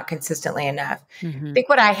not consistently enough. I Mm-hmm. think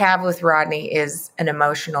what I have with Rodney is an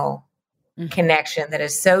emotional connection that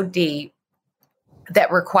is so deep,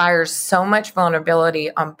 that requires so much vulnerability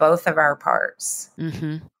on both of our parts.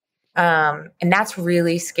 Mm-hmm. And that's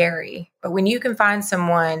really scary. But when you can find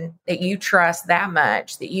someone that you trust that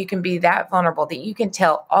much, that you can be that vulnerable, that you can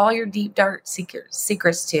tell all your deep, dark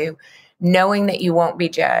secrets to, knowing that you won't be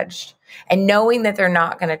judged and knowing that they're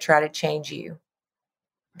not going to try to change you,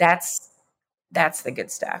 that's the good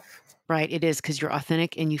stuff. Right. It is, because you're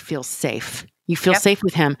authentic and you feel safe. You feel Yep. safe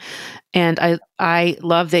with him. And I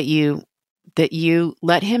love that you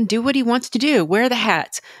let him do what he wants to do. Wear the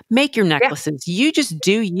hats, make your necklaces. You just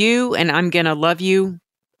do you, and I'm going to love you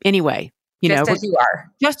anyway, Just as you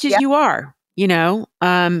are. just as Yep. you are,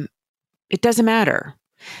 it doesn't matter.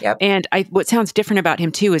 Yep. And what sounds different about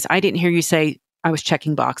him too is I didn't hear you say I was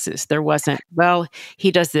checking boxes. There wasn't, well,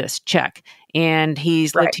 he does this, check. And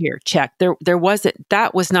he's lived here, check. There wasn't,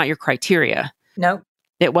 that was not your criteria. Nope.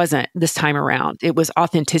 It wasn't this time around. It was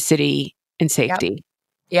authenticity and safety.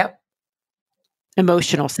 Yep.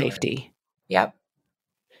 Emotional safety. Yep.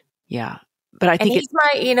 Yeah. But I think he's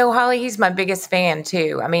Holly, he's my biggest fan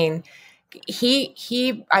too. I mean,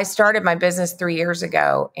 I started my business 3 years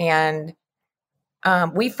ago, and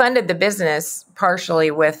we funded the business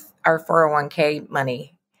partially with our 401k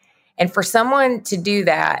money. And for someone to do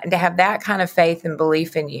that and to have that kind of faith and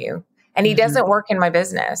belief in you, and he doesn't work in my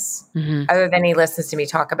business other than he listens to me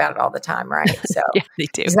talk about it all the time, right? So yeah, they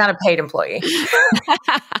do. He's not a paid employee.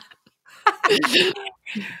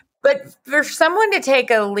 But for someone to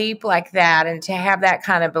take a leap like that and to have that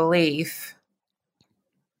kind of belief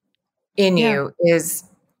in you is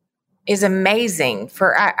amazing.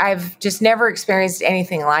 I've just never experienced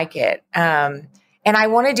anything like it. And I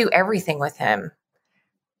want to do everything with him.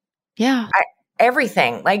 Yeah.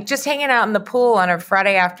 Everything, like just hanging out in the pool on a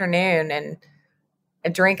Friday afternoon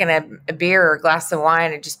and drinking a beer or a glass of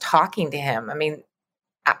wine and just talking to him. I mean,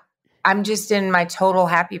 I'm just in my total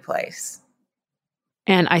happy place.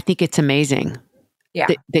 And I think it's amazing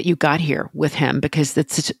that you got here with him, because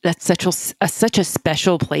that's such a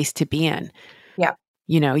special place to be in. Yeah.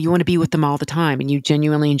 You want to be with them all the time, and you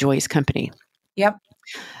genuinely enjoy his company. Yep.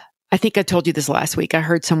 I think I told you this last week. I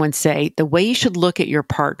heard someone say the way you should look at your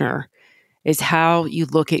partner is how you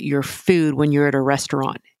look at your food when you're at a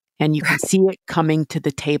restaurant and you can see it coming to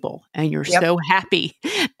the table and you're so happy.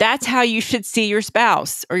 That's how you should see your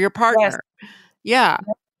spouse or your partner. Yes. Yeah.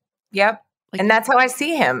 Yep. And that's how I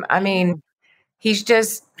see him. I mean, he's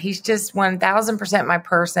just 1000% my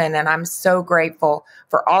person. And I'm so grateful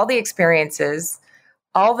for all the experiences,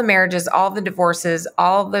 all the marriages, all the divorces,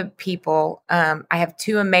 all the people. I have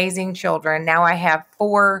 2 amazing children. Now I have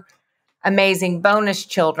 4 amazing bonus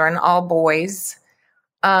children, all boys.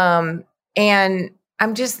 And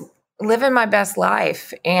I'm just living my best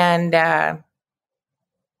life. And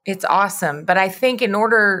it's awesome. But I think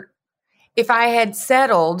if I had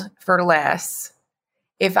settled for less,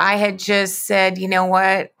 if I had just said, you know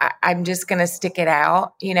what, I'm just going to stick it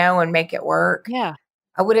out, and make it work. Yeah.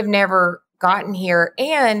 I would have never gotten here.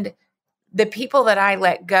 And the people that I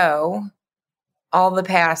let go, all the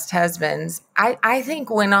past husbands, I think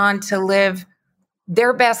went on to live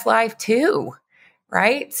their best life too.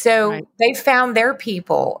 Right. So they found their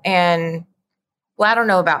people. And I don't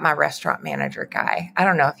know about my restaurant manager guy. I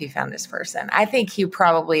don't know if he found this person. I think he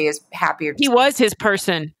probably is happier. He was his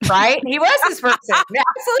person. Right? He was his person.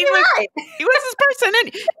 Absolutely right. He was his person,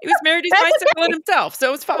 and he was married to his bicycle and himself.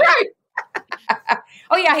 So it's fine. Right.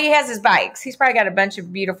 Oh, yeah. He has his bikes. He's probably got a bunch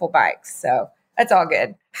of beautiful bikes. So that's all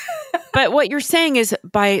good. But what you're saying is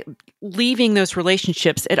by leaving those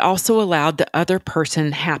relationships, it also allowed the other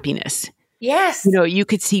person happiness. Yes. You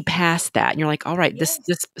could see past that, and you're like, all right, this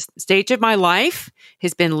stage of my life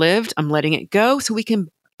has been lived. I'm letting it go so we can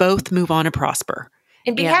both move on and prosper.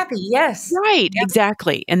 And be happy. Yes. Right. Yep.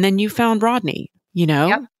 Exactly. And then you found Rodney,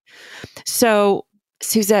 Yep. So,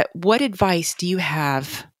 Suzette, what advice do you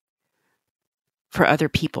have for other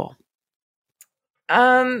people?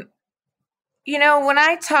 When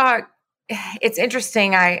I talk, it's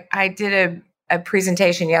interesting. I did a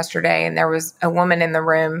presentation yesterday, and there was a woman in the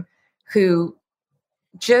room who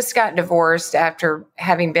just got divorced after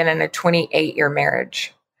having been in a 28-year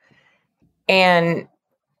marriage. And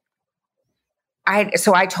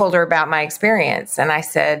I told her about my experience, and I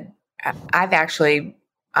said,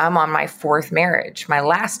 I'm on my 4th marriage, my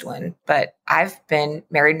last one, but I've been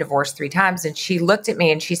married and divorced 3 times. And she looked at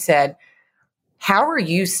me and she said, how are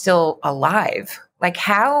you still alive? Like,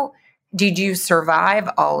 how did you survive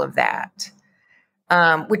all of that?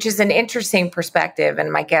 Which is an interesting perspective.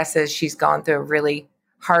 And my guess is she's gone through a really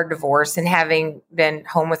hard divorce and having been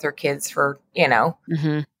home with her kids for,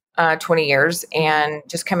 20 years and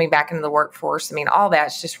just coming back into the workforce. I mean, all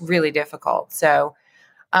that's just really difficult. So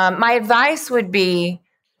my advice would be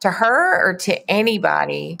to her or to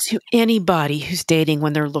anybody. To anybody who's dating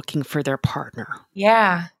when they're looking for their partner.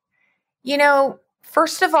 Yeah.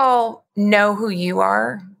 First of all, know who you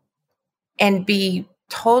are and be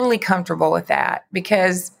totally comfortable with that.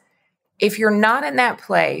 Because if you're not in that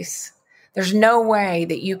place, there's no way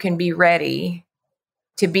that you can be ready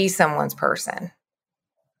to be someone's person.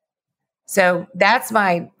 So that's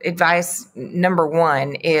my advice. Number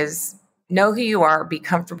one is know who you are, be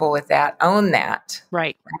comfortable with that, own that.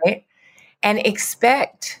 Right. And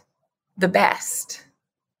expect the best.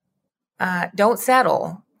 Don't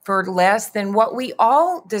settle for less than what we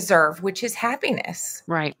all deserve, which is happiness.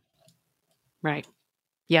 Right.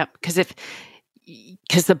 Yep.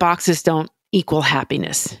 Because the boxes don't equal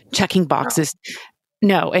happiness. Checking boxes.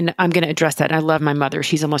 No. And I'm going to address that. I love my mother.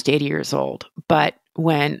 She's almost 80 years old. But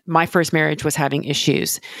when my first marriage was having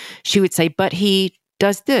issues, she would say, but he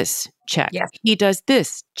does this, check. Yes. He does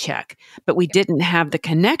this, check. But we didn't have the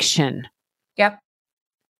connection. Yep.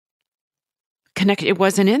 It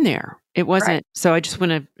wasn't in there. It wasn't. Right. So I just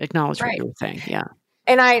want to acknowledge what you were saying. Yeah.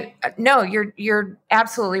 And you're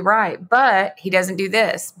absolutely right. But he doesn't do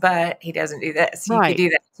this, but he doesn't do this. You could do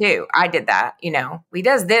that too. I did that, he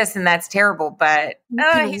does this and that's terrible, but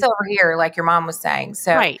he's over here, like your mom was saying.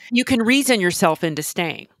 So right. You can reason yourself into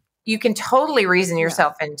staying. You can totally reason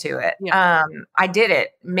yourself into it. Yeah. I did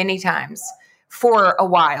it many times for a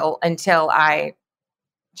while until I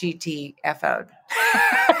GTFO'd.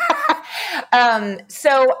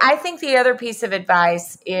 So I think the other piece of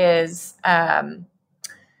advice is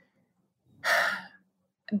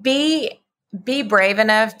be brave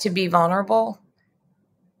enough to be vulnerable.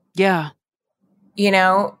 Yeah.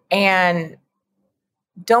 And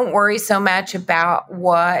don't worry so much about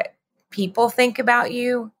what people think about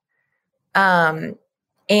you. And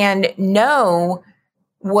know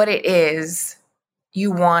what it is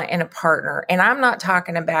you want in a partner. And I'm not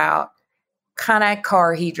talking about kind of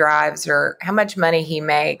car he drives or how much money he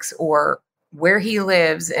makes or where he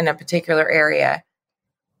lives in a particular area.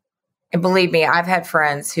 And believe me, I've had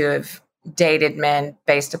friends who have dated men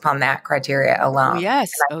based upon that criteria alone. Oh,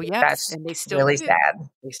 yes. That's and they still really do. sad.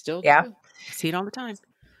 They still do. I see it all the time.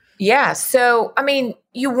 Yeah. So,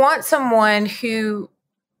 you want someone who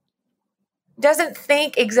doesn't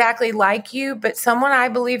think exactly like you, but someone I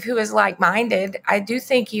believe who is like-minded. I do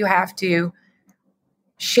think you have to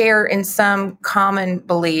share in some common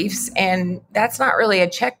beliefs, and that's not really a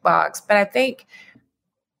checkbox. But I think,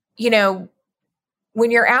 when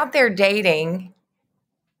you're out there dating,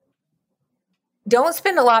 don't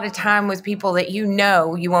spend a lot of time with people that you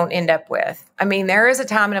won't end up with. There is a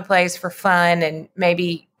time and a place for fun and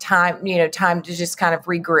maybe time to just kind of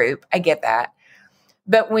regroup. I get that.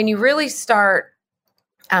 But when you really start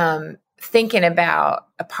thinking about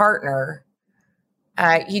a partner,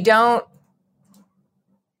 you don't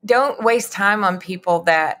waste time on people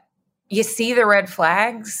that you see the red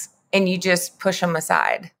flags and you just push them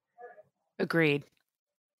aside. Agreed.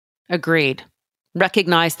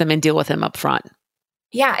 Recognize them and deal with them up front.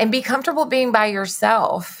 Yeah. And be comfortable being by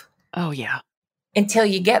yourself. Oh, yeah. Until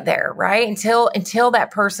you get there, right? Until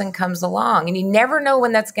that person comes along. And you never know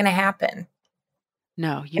when that's going to happen.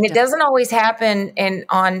 No. And it doesn't always happen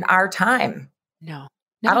on our time. No.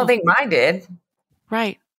 I don't think mine did.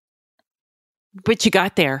 Right. But you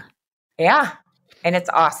got there. Yeah. And it's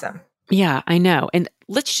awesome. Yeah, I know. And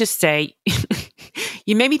let's just say,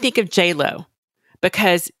 you made me think of J-Lo,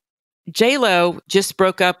 because J-Lo just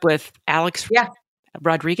broke up with Alex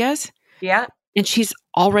Rodriguez. Yeah. And she's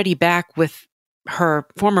already back with her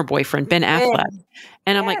former boyfriend, Ben Affleck.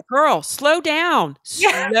 And I'm like, girl, slow down.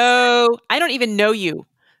 Slow. I don't even know you.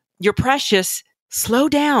 You're precious. Slow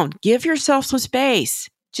down. Give yourself some space.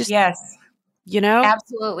 Just,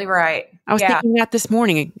 absolutely right. I was thinking that this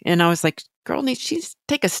morning, and I was like, girl needs to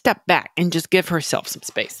take a step back and just give herself some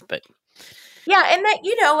space. But yeah. And that,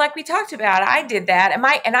 like we talked about, I did that. And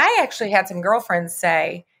I actually had some girlfriends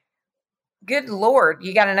say, good Lord,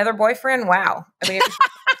 you got another boyfriend? Wow. It was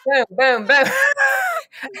boom, boom, boom.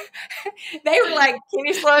 They were like, can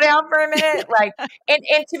you slow down for a minute? Like,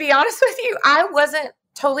 and to be honest with you, I wasn't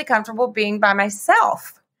totally comfortable being by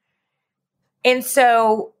myself. And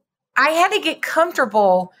so I had to get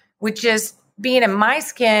comfortable with just being in my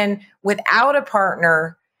skin without a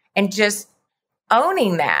partner and just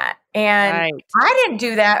owning that. And I didn't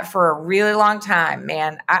do that for a really long time,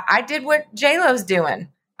 man. I did what J-Lo's doing.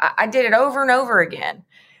 I did it over and over again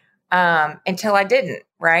until I didn't,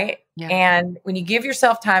 right? Yeah. And when you give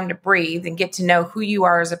yourself time to breathe and get to know who you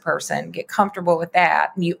are as a person, get comfortable with that,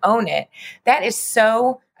 and you own it, that is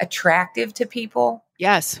so attractive to people.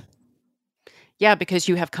 Yes. Yeah, because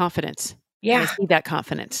you have confidence. Yeah. They see that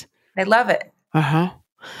confidence. They love it. Uh-huh.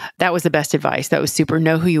 That was the best advice. That was super.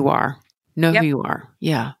 Know who you are. Know Yep. who you are.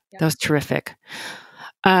 Yeah. Yep. That was terrific.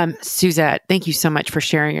 Suzette, thank you so much for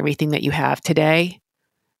sharing everything that you have today.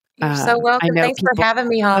 You're so welcome. Thanks for having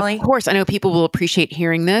me, Holly. Of course, I know people will appreciate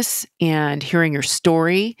hearing this and hearing your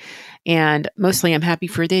story. And mostly I'm happy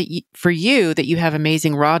for you that you have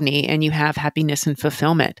amazing Rodney and you have happiness and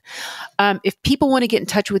fulfillment. If people want to get in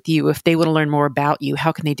touch with you, if they want to learn more about you,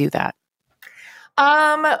 how can they do that?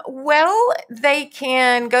 Well, they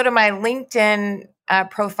can go to my LinkedIn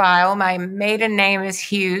profile. My maiden name is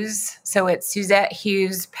Hughes, so it's Suzette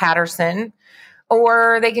Hughes Patterson.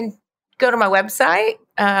 Or they can go to my website,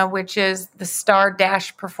 which is the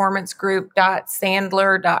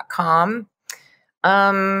star-performancegroup.sandler.com.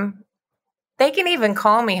 They can even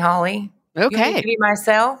call me, Holly. Okay. Give you my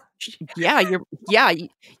cell? Yeah,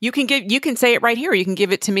 you can say it right here. You can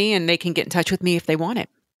give it to me and they can get in touch with me if they want it.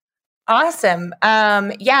 Awesome.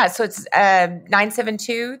 So it's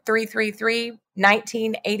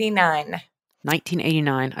 972-333-1989.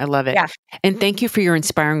 1989. I love it. Yeah. And thank you for your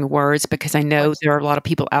inspiring words, because I know there are a lot of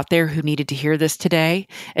people out there who needed to hear this today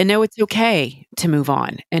and know it's okay to move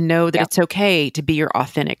on and know that it's okay to be your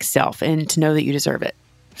authentic self and to know that you deserve it.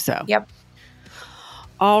 So,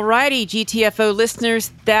 All righty, GTFO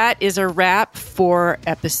listeners, that is a wrap for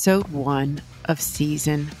episode 1 of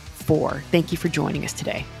season 4. Thank you for joining us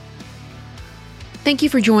today. Thank you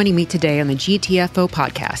for joining me today on the GTFO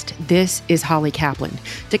podcast. This is Holly Kaplan.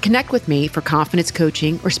 To connect with me for confidence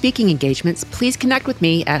coaching or speaking engagements, please connect with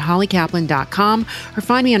me at hollykaplan.com or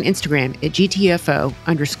find me on Instagram at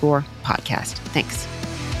GTFO_podcast. Thanks.